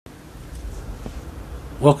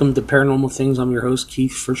Welcome to Paranormal Things. I'm your host,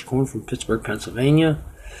 Keith Frischkorn from Pittsburgh, Pennsylvania.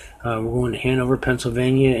 We're going to Hanover,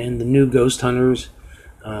 Pennsylvania, and the new Ghost Hunters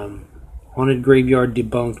haunted graveyard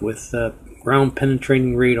debunked with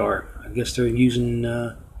ground-penetrating radar. I guess they're using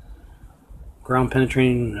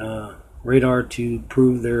ground-penetrating radar to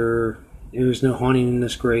prove there's no haunting in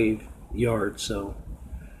this graveyard. So,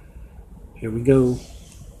 here we go.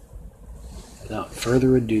 Without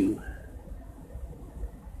further ado.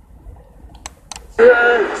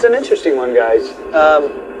 It's an interesting one, guys.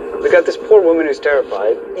 We got this poor woman who's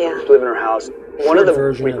terrified. Yeah. Who's living in her house. One of the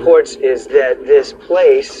reports is that this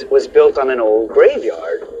place was built on an old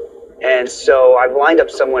graveyard. And so I've lined up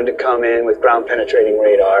someone to come in with ground penetrating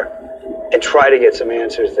radar and try to get some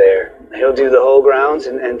answers there. He'll do the whole grounds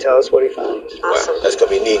and tell us what he finds. Awesome. Wow, that's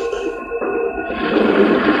going to be neat.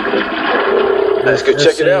 Let's go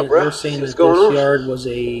check it out, bro. They're saying What's that going this on? yard was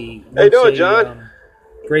a... How you doing, John?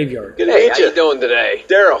 Graveyard. Good to Hey, meet how you. you doing today?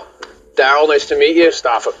 Daryl. Daryl, nice to meet you.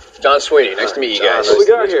 Mustafa. John Sweeney, nice to meet you guys. What we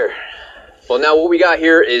got here? Well, now what we got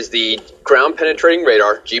here is the ground penetrating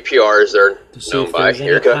radar, GPR as they're To see known if by there's any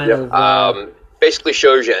here. kind of... Basically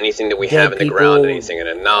shows you anything that we dead have in the people, ground, anything, an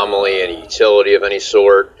anomaly, any utility of any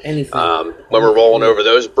sort. anything. When we're rolling over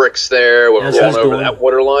those bricks there, when That's we're what rolling he's over doing. that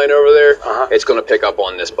water line over there, it's going to pick up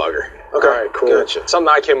on this bugger. Okay, All right, cool. Gotcha.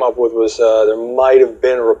 Something I came up with was there might have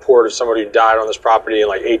been a report of somebody who died on this property in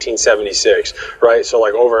like 1876, right? So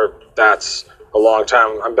like that's a long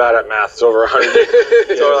time. I'm bad at math. It's over 100.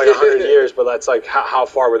 It's over like 100 years, but that's like how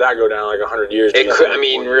far would that go down? Like 100 years? It could, I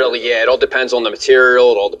mean, really, yeah. It all depends on the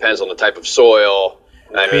material. It all depends on the type of soil.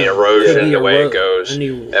 I mean, erosion, the way it goes. I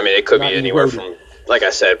mean, it could be anywhere from, like I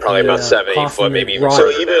said, probably about 7, 8 foot, maybe even So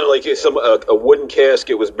further even down. like if a wooden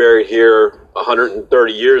casket was buried here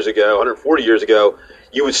 130 years ago, 140 years ago,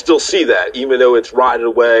 you would still see that, even though it's rotted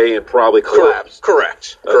away and probably collapsed.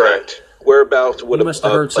 Correct. Okay. Correct. Whereabouts would You must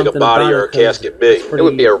have heard like a something body about or a it, 'cause casket be? it's It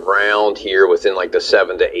would be around here within like the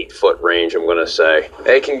 7 to 8 foot range, I'm going to say.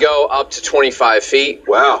 It can go up to 25 feet.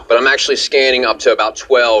 Wow. But I'm actually scanning up to about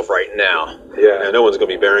 12 right now. Yeah, no one's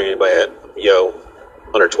going to be burying anybody at,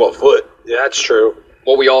 under 12 foot. Yeah, that's true.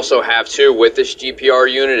 What we also have, too, with this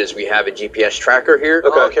GPR unit is we have a GPS tracker here.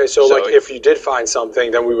 Okay, so like if you did find something,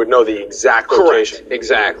 then we would know the exact location. Correct.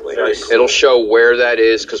 Exactly. Nice. It'll show where that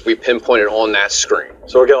is because we pinpointed on that screen.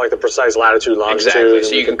 So we'll get like the precise latitude, longitude. Exactly.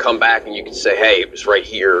 So you can come back and you can say, hey, it was right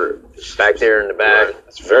here, back there in the back. Right.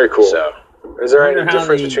 That's very cool. So is there I any wonder how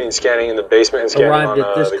difference they between scanning in the basement and scanning arrived on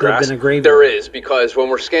at this the could have grass? been a graveyard. there is, because when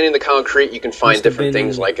we're scanning the concrete, you can find Must have different been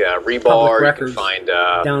things like rebar, public you can records find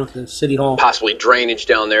down at the city hall. possibly drainage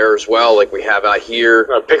down there as well, like we have out here.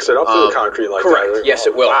 It picks it up through the concrete like Correct. that. Right? Yes,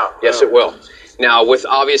 it will. Wow. Yes, it will. Now, with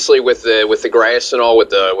the grass and all, with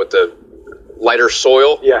the lighter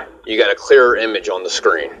soil, Yeah. you got a clearer image on the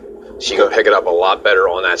screen, so you can pick it up a lot better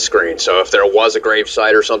on that screen. So if there was a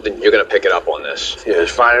gravesite or something, you're going to pick it up on this. Did you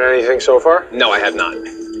find anything so far? No, I have not.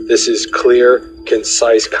 This is clear,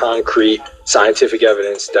 concise, concrete, scientific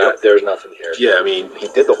evidence that there's nothing here. Yeah, I mean, he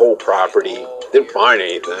did the whole property, didn't find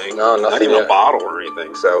anything. No, nothing Not even yet. a bottle or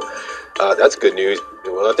anything. So that's good news.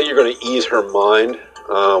 Well, I think you're going to ease her mind,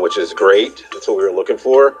 which is great. That's what we were looking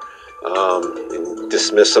for. And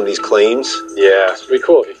dismiss some of these claims. Yeah, it'd be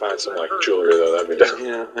cool if you find some like jewelry though. That'd be dope.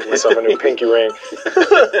 Yeah. Myself a new pinky ring.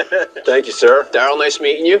 Thank you, sir. Daryl, nice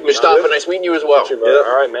meeting you. Mustafa, nice meeting you as well. Thank you, brother.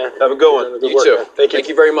 All right, man. Have a good one. Good You work, too. man. Thank you. Thank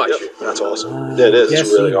you very much. Yep. That's awesome. Yeah, it is. Yes,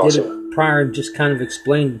 It's really he awesome. did it prior and just kind of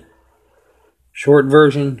explained. Short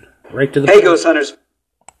version, right to the Hey, point. Ghost Hunters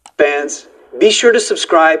fans, be sure to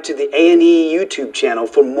subscribe to the A&E YouTube channel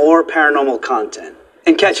for more paranormal content.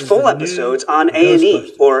 And catch This is full the new episodes on A&E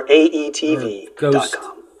Ghostbusters. or aetv.com. Ghost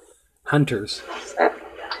Hunters. All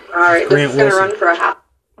right, Grant this is going to Wilson. run for a half.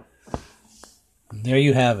 There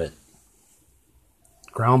you have it.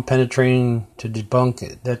 Ground penetrating to debunk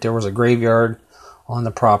it, that there was a graveyard on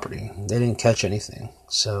the property. They didn't catch anything.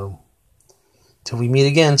 So, till we meet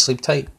again, sleep tight.